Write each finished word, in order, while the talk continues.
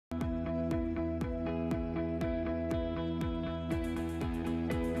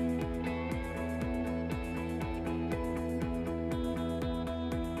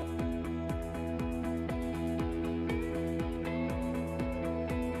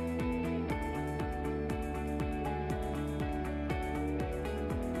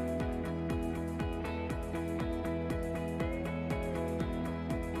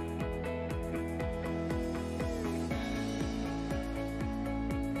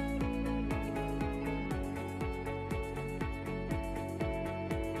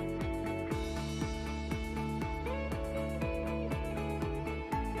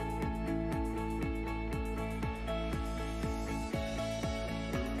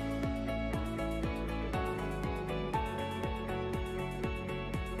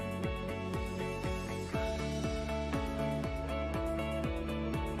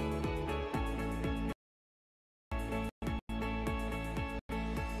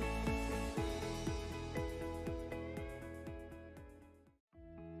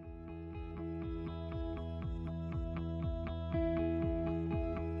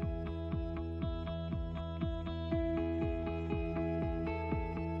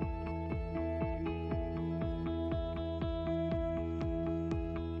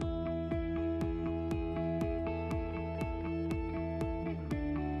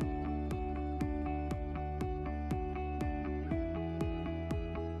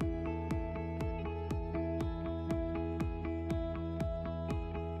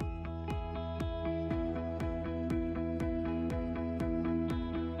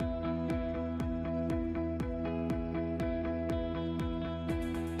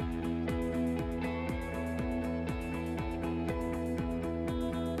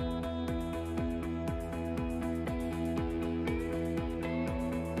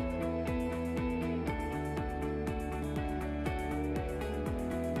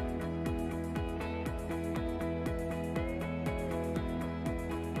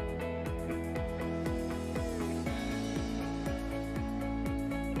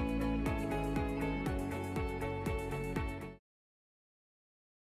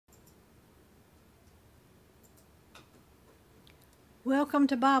Welcome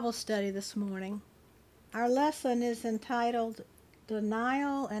to Bible study this morning. Our lesson is entitled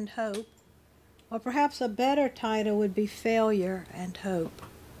Denial and Hope, or perhaps a better title would be Failure and Hope.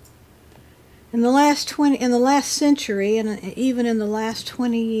 In the last century, and even in the last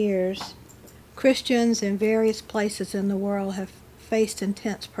 20 years, Christians in various places in the world have faced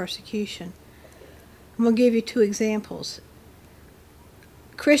intense persecution. I'm going to give you two examples.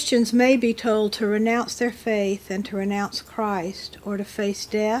 Christians may be told to renounce their faith and to renounce Christ, or to face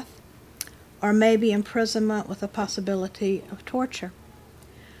death, or maybe imprisonment with a possibility of torture.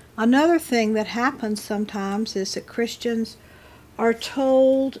 Another thing that happens sometimes is that Christians are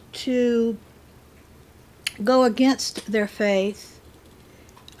told to go against their faith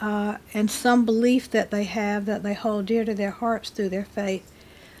and some belief that they have that they hold dear to their hearts through their faith,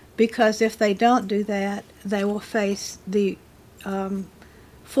 because if they don't do that, they will face the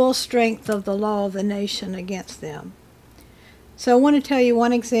full strength of the law of the nation against them. So I want to tell you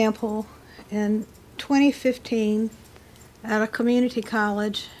one example. In 2015, at a community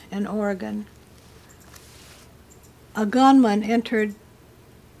college in Oregon, a gunman entered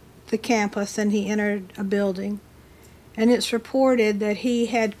the campus and he entered a building. And it's reported that he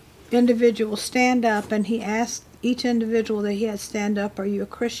had individuals stand up, and he asked each individual that he had stand up, "Are you a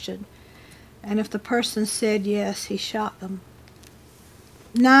Christian?" And if the person said yes, he shot them.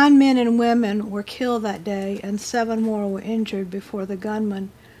 9 men and women were killed that day, and 7 more were injured before the gunman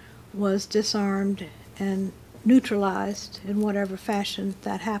was disarmed and neutralized in whatever fashion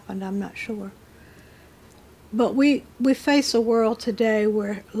that happened. I'm not sure. But we face a world today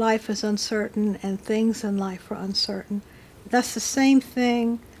where life is uncertain and things in life are uncertain. That's the same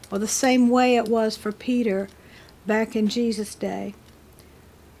thing, or the same way it was for Peter back in Jesus' day.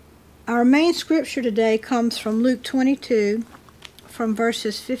 Our main scripture today comes from Luke 22, from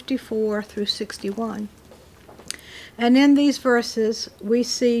verses 54 through 61. And in these verses, we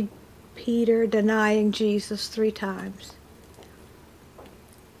see Peter denying Jesus 3 times.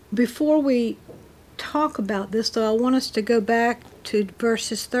 Before we talk about this, though, I want us to go back to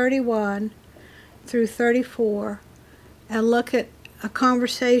verses 31 through 34 and look at a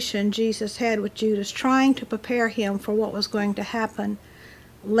conversation Jesus had with Judas, trying to prepare him for what was going to happen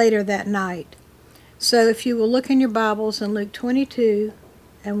later that night. So if you will look in your Bibles in Luke 22,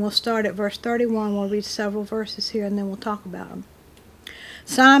 and we'll start at verse 31. We'll read several verses here, and then we'll talk about them.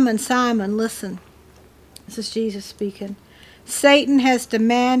 "Simon, Simon, listen." This is Jesus speaking. "Satan has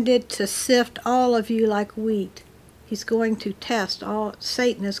demanded to sift all of you like wheat." He's going to test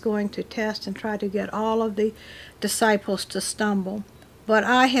Satan is going to test and try to get all of the disciples to stumble. "But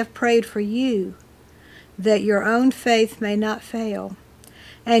I have prayed for you, that your own faith may not fail.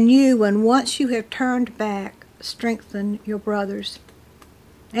 And you, when once you have turned back, strengthen your brothers."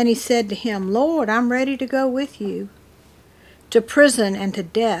 And he said to him, "Lord, I'm ready to go with you to prison and to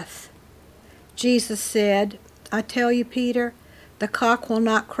death." Jesus said, "I tell you, Peter, the cock will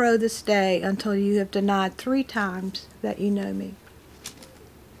not crow this day until you have denied 3 times that you know me."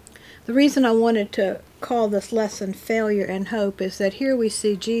 The reason I wanted to call this lesson Failure and Hope is that here we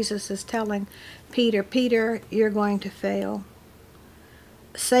see Jesus is telling Peter, "Peter, you're going to fail.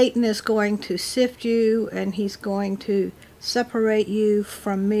 Satan is going to sift you, and he's going to separate you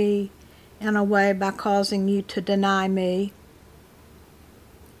from me in a way by causing you to deny me.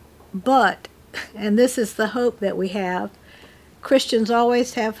 But," and this is the hope that we have, Christians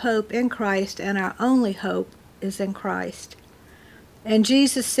always have hope in Christ, and our only hope is in Christ. "And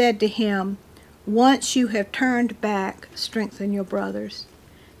Jesus said to him, once you have turned back, strengthen your brothers."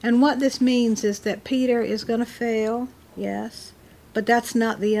 And what this means is that Peter is going to fail, yes, but that's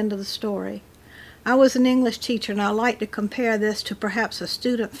not the end of the story. I was an English teacher, and I like to compare this to perhaps a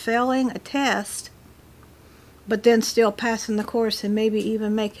student failing a test, but then still passing the course and maybe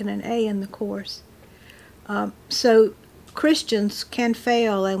even making an A in the course. So Christians can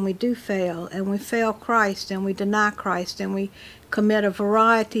fail, and we do fail, and we fail Christ, and we deny Christ, and we commit a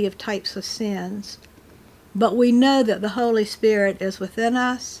variety of types of sins. But we know that the Holy Spirit is within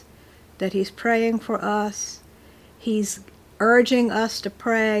us, that He's praying for us. He's urging us to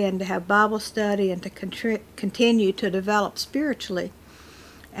pray and to have Bible study and to continue to develop spiritually.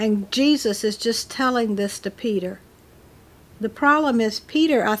 And Jesus is just telling this to Peter. The problem is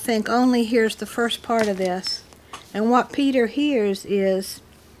Peter, I think, only hears the first part of this. And what Peter hears is,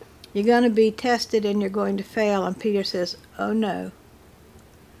 "You're going to be tested and you're going to fail." And Peter says, "Oh no."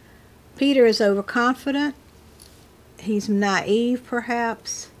 Peter is overconfident. He's naive,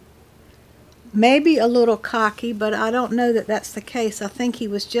 perhaps. Maybe a little cocky, but I don't know that that's the case. I think he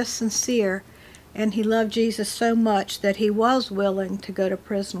was just sincere, and he loved Jesus so much that he was willing to go to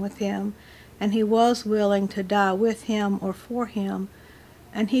prison with him and he was willing to die with him or for him,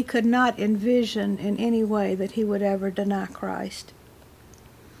 and he could not envision in any way that he would ever deny Christ.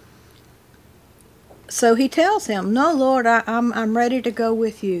 So he tells him, "No, Lord, I'm ready to go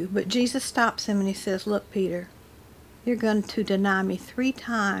with you." But Jesus stops him and he says, "Look, Peter, you're going to deny me 3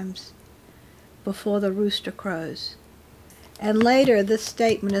 times before the rooster crows." And later this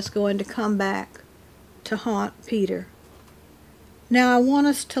statement is going to come back to haunt Peter. Now I want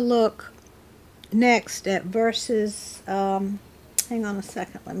us to look next at verses, hang on a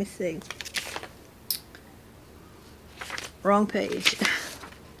second, let me see. Wrong page.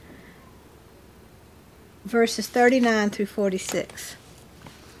 Verses 39 through 46.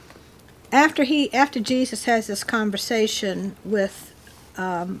 After Jesus has this conversation with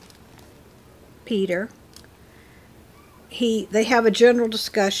Peter, they have a general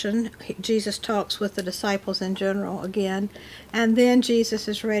discussion. Jesus talks with the disciples in general again, and then Jesus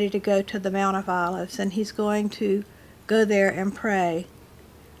is ready to go to the Mount of Olives, and he's going to go there and pray,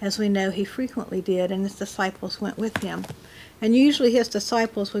 as we know he frequently did, and his disciples went with him. And usually his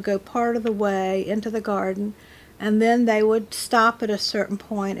disciples would go part of the way into the garden, and then they would stop at a certain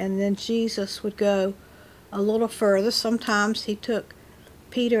point, and then Jesus would go a little further. Sometimes he took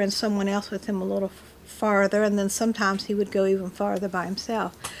Peter and someone else with him a little farther, and then sometimes he would go even farther by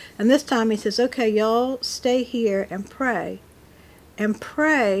himself. And this time he says, "Okay, y'all stay here and pray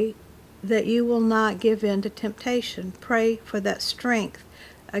that you will not give in to temptation. Pray for that strength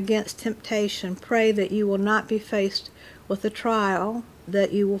against temptation. Pray that you will not be faced with a trial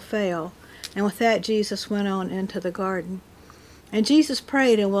that you will fail." And with that, Jesus went on into the garden. And Jesus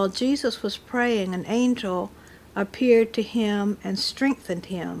prayed, and while Jesus was praying, an angel appeared to him and strengthened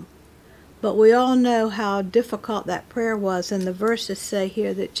him. But we all know how difficult that prayer was, and the verses say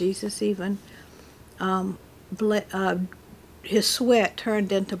here that Jesus even, his sweat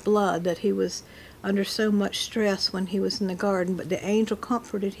turned into blood, that he was under so much stress when he was in the garden. But the angel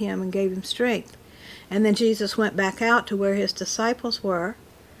comforted him and gave him strength. And then Jesus went back out to where his disciples were,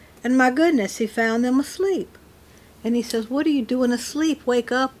 and my goodness, he found them asleep. And he says, "What are you doing asleep?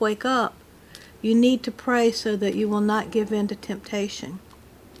 Wake up, wake up. You need to pray so that you will not give in to temptation."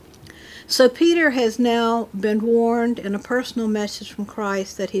 So Peter has now been warned in a personal message from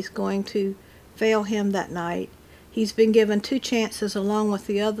Christ that he's going to fail him that night. He's been given 2 chances along with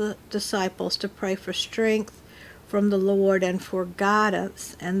the other disciples to pray for strength from the Lord and for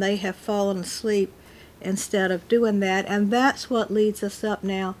guidance, and they have fallen asleep instead of doing that. And that's what leads us up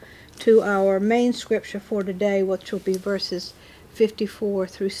now to our main scripture for today, which will be verses 54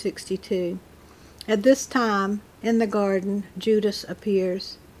 through 62. At this time in the garden, Judas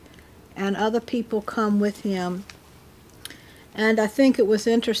appears, and other people come with him. And I think it was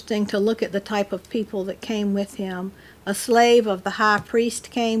interesting to look at the type of people that came with him. A slave of the high priest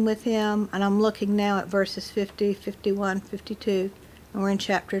came with him, and I'm looking now at verses 50, 51, 52, and we're in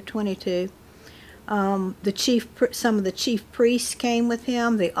chapter 22. Some of the chief priests came with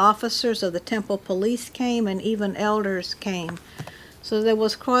him, the officers of the temple police came, and even elders came. So there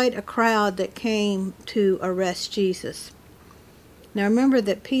was quite a crowd that came to arrest Jesus. Now remember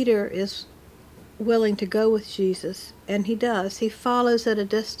that Peter is willing to go with Jesus, and he does. He follows at a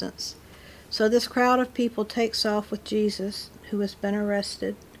distance. So this crowd of people takes off with Jesus, who has been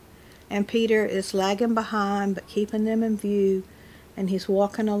arrested, and Peter is lagging behind but keeping them in view, and he's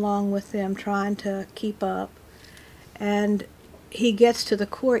walking along with them trying to keep up. And he gets to the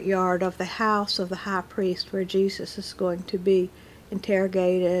courtyard of the house of the high priest, where Jesus is going to be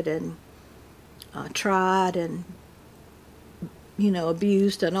interrogated and tried and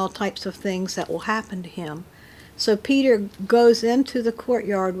abused, and all types of things that will happen to him. So Peter goes into the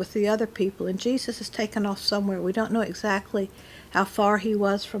courtyard with the other people, and Jesus is taken off somewhere. We don't know exactly how far he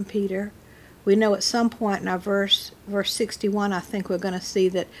was from Peter. We know at some point in our verse 61, I think we're going to see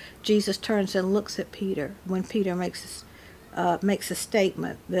that Jesus turns and looks at Peter when Peter makes a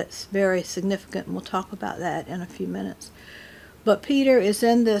statement that's very significant, and we'll talk about that in a few minutes. But Peter is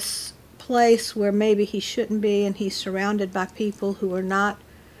in this place where maybe he shouldn't be, and he's surrounded by people who are not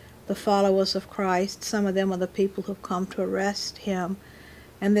the followers of Christ. Some of them are the people who've come to arrest him,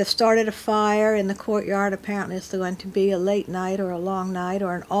 and they've started a fire in the courtyard. Apparently it's going to be a late night or a long night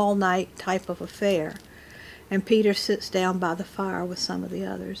or an all-night type of affair, and Peter sits down by the fire with some of the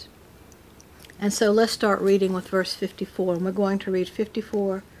others. And so let's start reading with verse 54, and we're going to read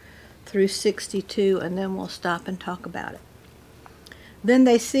 54 through 62, and then we'll stop and talk about it. Then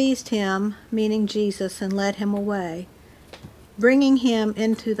they seized him, meaning Jesus, and led him away, bringing him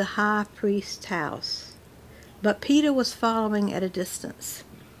into the high priest's house. But Peter was following at a distance.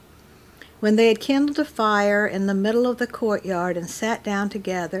 When they had kindled a fire in the middle of the courtyard and sat down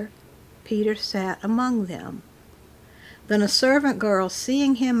together, Peter sat among them. Then a servant girl,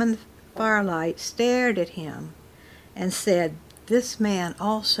 seeing him in the firelight, stared at him and said, "This man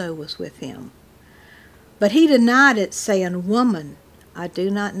also was with him." But he denied it, saying, "Woman, I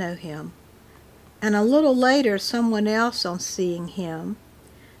do not know him." And a little later, someone else, on seeing him,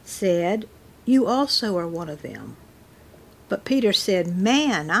 said, "You also are one of them." But Peter said,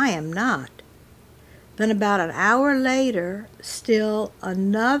 "Man, I am not." Then about an hour later, still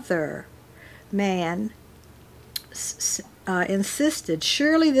another man insisted,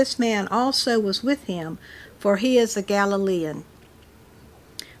 "Surely this man also was with him, for he is a Galilean."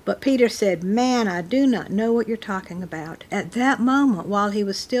 But Peter said, "Man, I do not know what you're talking about." At that moment, while he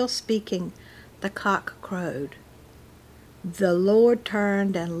was still speaking, the cock crowed. The Lord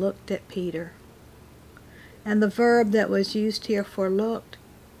turned and looked at Peter. And the verb that was used here for looked,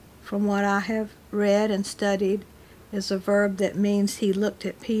 from what I have read and studied, is a verb that means he looked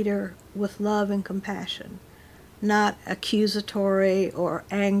at Peter with love and compassion, not accusatory or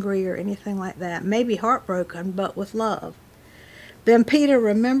angry or anything like that. Maybe heartbroken, but with love. Then Peter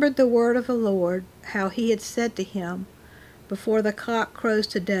remembered the word of the Lord, how he had said to him, "Before the cock crows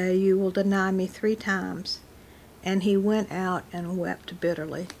today, you will deny me 3 times." And he went out and wept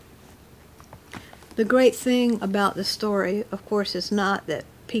bitterly. The great thing about the story, of course, is not that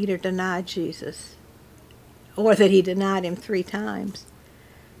Peter denied Jesus, or that he denied him 3 times,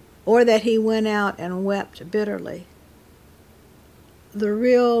 or that he went out and wept bitterly. The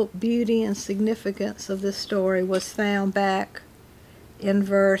real beauty and significance of this story was found back in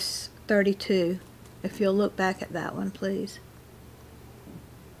verse 32. If you'll look back at that one, please.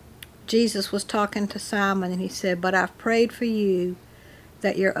 Jesus was talking to Simon, and he said, "But I've prayed for you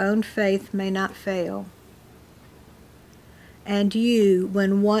that your own faith may not fail. And you,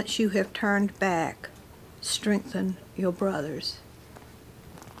 when once you have turned back, strengthen your brothers."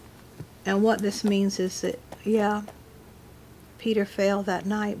 And what this means is that, yeah, Peter failed that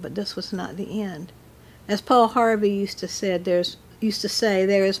night, but this was not the end. As Paul Harvey used to say,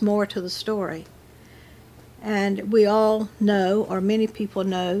 there is more to the story. And we all know, or many people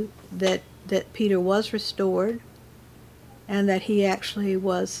know, that Peter was restored, and that he actually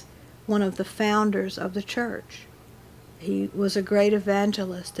was one of the founders of the church. He was a great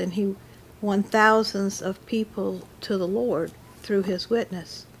evangelist, and he won thousands of people to the Lord through his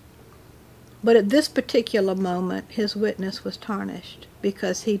witness. But at this particular moment, his witness was tarnished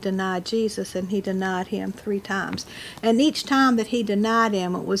because he denied Jesus, and he denied him 3 times. And each time that he denied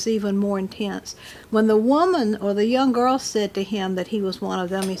him, it was even more intense. When the woman or the young girl said to him that he was one of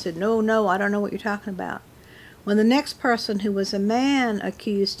them, he said, No, I don't know what you're talking about." When the next person, who was a man,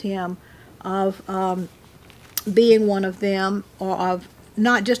 accused him of being one of them, or of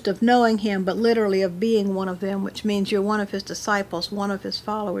not just of knowing him, but literally of being one of them, which means you're one of his disciples, one of his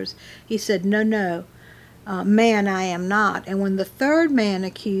followers, he said, No, man, I am not. And when the third man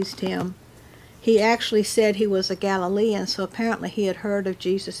accused him, he actually said he was a Galilean, so apparently he had heard of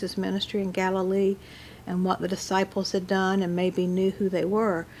Jesus' ministry in Galilee and what the disciples had done, and maybe knew who they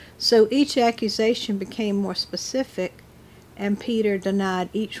were. So each accusation became more specific, and Peter denied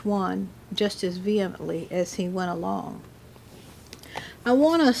each one just as vehemently as he went along. I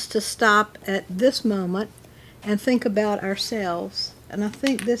want us to stop at this moment and think about ourselves. And I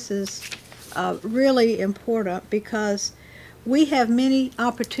think this is really important, because we have many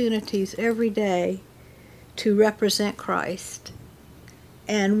opportunities every day to represent Christ.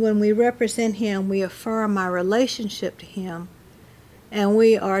 And when we represent him, we affirm our relationship to him, and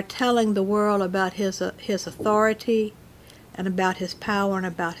we are telling the world about his authority, and about his power, and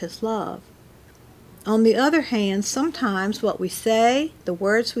about his love. On the other hand, sometimes what we say, the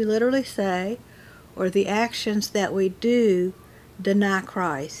words we literally say, or the actions that we do, deny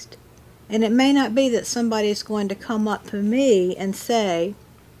Christ. And it may not be that somebody is going to come up to me and say,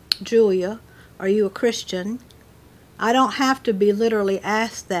 "Julia, are you a Christian?" I don't have to be literally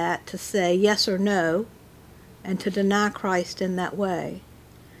asked that to say yes or no, and to deny Christ in that way.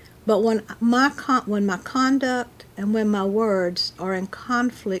 But when my conduct and when my words are in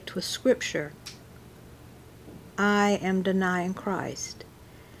conflict with Scripture, I am denying Christ.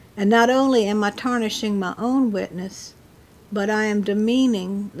 And not only am I tarnishing my own witness, but I am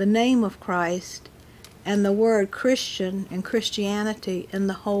demeaning the name of Christ and the word Christian and Christianity in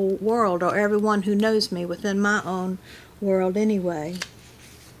the whole world, or everyone who knows me within my own world anyway.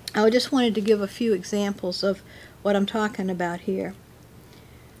 I just wanted to give a few examples of what I'm talking about here.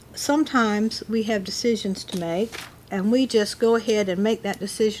 Sometimes we have decisions to make, and we just go ahead and make that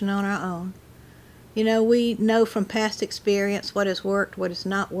decision on our own. You know, we know from past experience what has worked, what has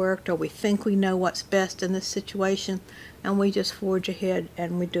not worked, or we think we know what's best in this situation, and we just forge ahead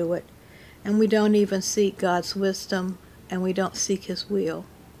and we do it. and we don't even seek God's wisdom, and we don't seek His will.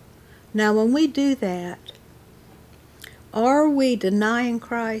 Now, when we do that, are we denying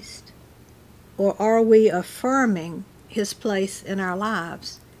Christ, or are we affirming His place in our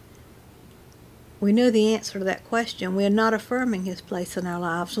lives? We know the answer to that question. We are not affirming His place in our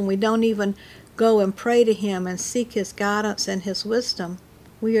lives. When we don't even go and pray to Him and seek His guidance and His wisdom,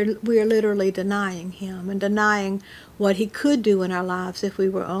 we are literally denying Him and denying what He could do in our lives if we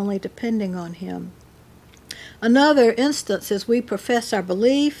were only depending on Him. Another instance is we profess our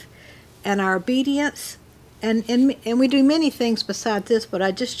belief and our obedience, and we do many things besides this, but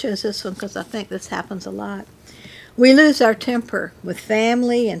I just chose this one because I think this happens a lot. We lose our temper with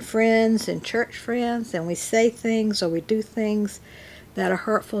family and friends and church friends, and we say things or we do things that are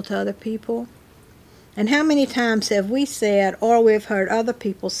hurtful to other people. And how many times have we said, or we've heard other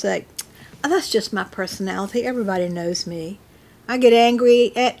people say, oh, that's just my personality, everybody knows me. I get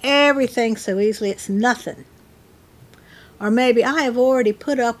angry at everything so easily, it's nothing. Or maybe, I have already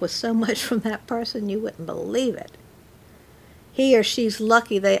put up with so much from that person you wouldn't believe it. He or she's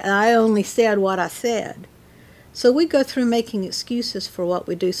lucky that I only said what I said. So we go through making excuses for what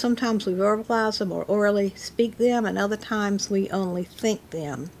we do. Sometimes we verbalize them or orally speak them, and other times we only think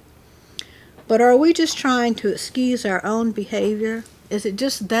them. But are we just trying to excuse our own behavior? Is it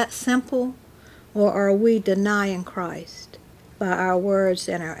just that simple? Or are we denying Christ by our words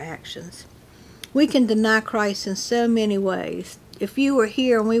and our actions? We can deny Christ in so many ways. If you were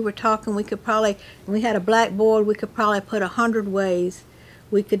here and we were talking, we had a blackboard, we could probably put 100 ways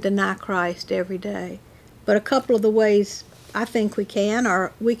we could deny Christ every day. But a couple of the ways I think we can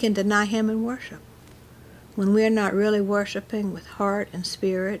are we can deny Him in worship. When we are not really worshiping with heart and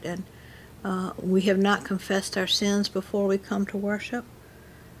spirit, and we have not confessed our sins before we come to worship,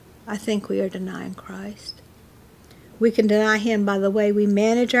 I think we are denying Christ. We can deny Him by the way we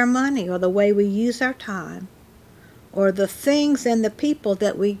manage our money, or the way we use our time, or the things and the people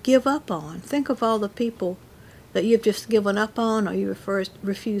that we give up on. Think of all the people that you've just given up on, or you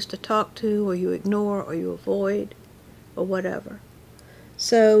refuse to talk to, or you ignore, or you avoid, or whatever.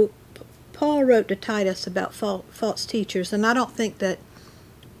 So Paul wrote to Titus about false teachers, and I don't think that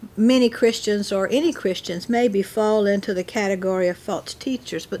many Christians, or any Christians maybe, fall into the category of false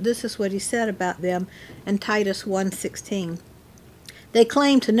teachers, but this is what he said about them in Titus 1:16. They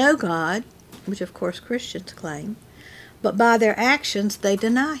claim to know God, which of course Christians claim, but by their actions they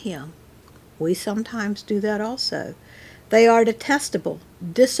deny Him. We sometimes do that also. They are detestable,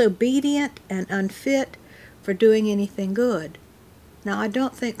 disobedient, and unfit for doing anything good. Now, I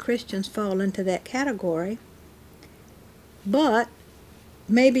don't think Christians fall into that category, but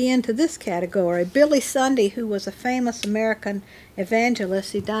maybe into this category. Billy Sunday, who was a famous American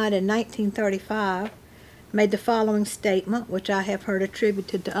evangelist, he died in 1935, made the following statement, which I have heard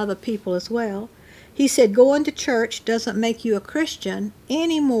attributed to other people as well. He said, going to church doesn't make you a Christian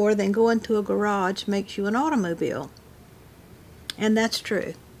any more than going to a garage makes you an automobile. And that's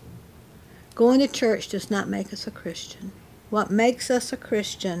true. Going to church does not make us a Christian. What makes us a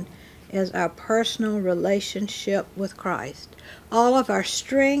Christian is our personal relationship with Christ. All of our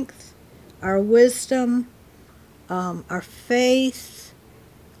strength, our wisdom, our faith,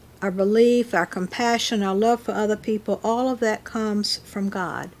 our belief, our compassion, our love for other people, all of that comes from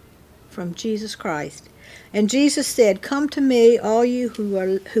God, from Jesus Christ. And Jesus said, come to me, all you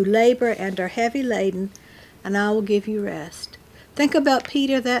who labor and are heavy laden, and I will give you rest. Think about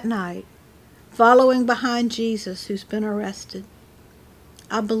Peter that night, following behind Jesus, who's been arrested.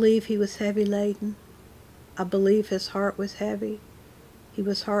 I believe he was heavy laden. I believe his heart was heavy. He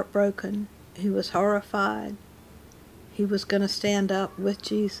was heartbroken. He was horrified. He was going to stand up with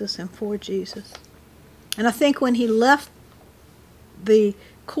Jesus and for Jesus. And I think when he left the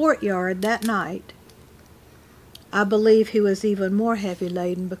courtyard that night, I believe he was even more heavy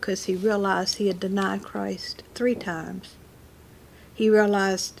laden because he realized he had denied Christ 3 times. He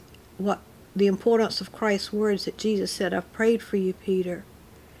realized what the importance of Christ's words that Jesus said, I've prayed for you, Peter.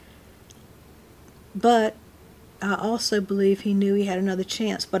 But I also believe he knew he had another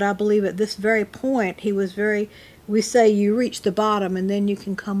chance. But I believe at this very point, he was we say you reach the bottom and then you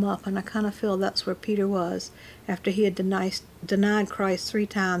can come up. And I kind of feel that's where Peter was after he had denied Christ 3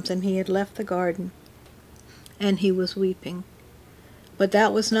 times and he had left the garden and he was weeping. But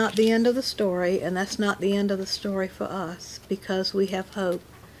that was not the end of the story, and that's not the end of the story for us, because we have hope,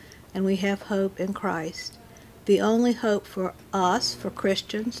 and we have hope in Christ. The only hope for us, for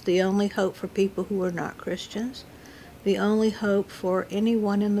Christians, the only hope for people who are not Christians, the only hope for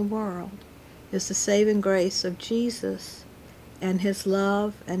anyone in the world is the saving grace of Jesus and His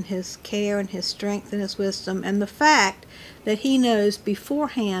love and His care and His strength and His wisdom, and the fact that He knows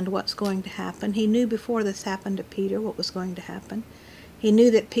beforehand what's going to happen. He knew before this happened to Peter what was going to happen. He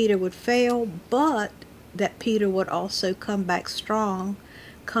knew that Peter would fail, but that Peter would also come back strong,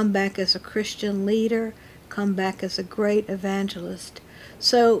 come back as a Christian leader, come back as a great evangelist.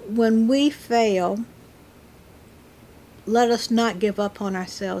 So when we fail, let us not give up on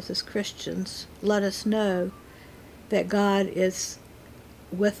ourselves as Christians. Let us know that God is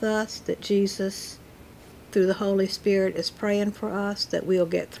with us, that Jesus, through the Holy Spirit, is praying for us, that we'll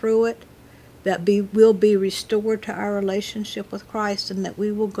get through it, that we'll be restored to our relationship with Christ, and that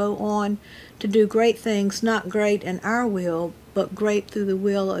we will go on to do great things, not great in our will, but great through the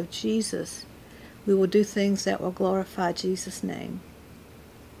will of Jesus. We will do things that will glorify Jesus' name.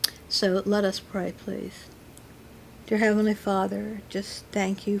 So let us pray, please. Dear Heavenly Father, just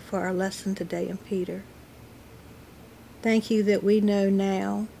thank you for our lesson today in Peter. Thank you that we know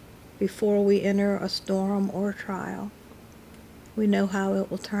now, before we enter a storm or a trial, we know how it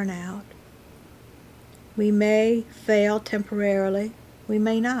will turn out. We may fail temporarily, we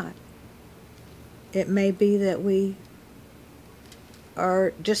may not. It may be that we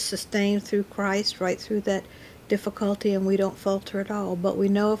are just sustained through Christ, right through that difficulty, and we don't falter at all. But we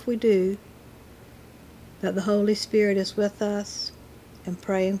know if we do, that the Holy Spirit is with us and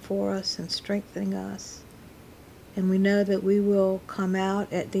praying for us and strengthening us. And we know that we will come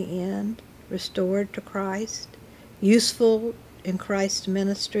out at the end restored to Christ, useful in Christ's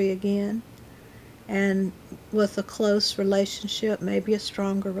ministry again, and with a close relationship, maybe a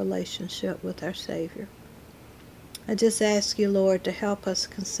stronger relationship with our Savior. I just ask you, Lord, to help us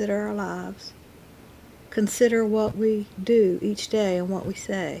consider our lives, consider what we do each day and what we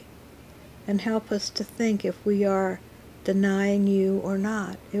say, and help us to think if we are denying you or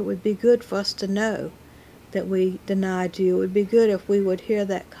not. It would be good for us to know that we denied you. It would be good if we would hear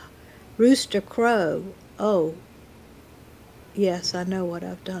that rooster crow. Oh, yes, I know what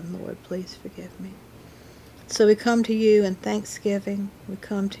I've done, Lord. Please forgive me. So we come to you in thanksgiving. We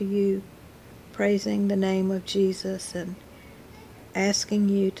come to you praising the name of Jesus and asking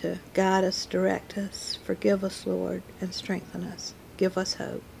you to guide us, direct us, forgive us, Lord, and strengthen us. Give us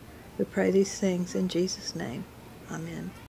hope. We pray these things in Jesus' name. Amen.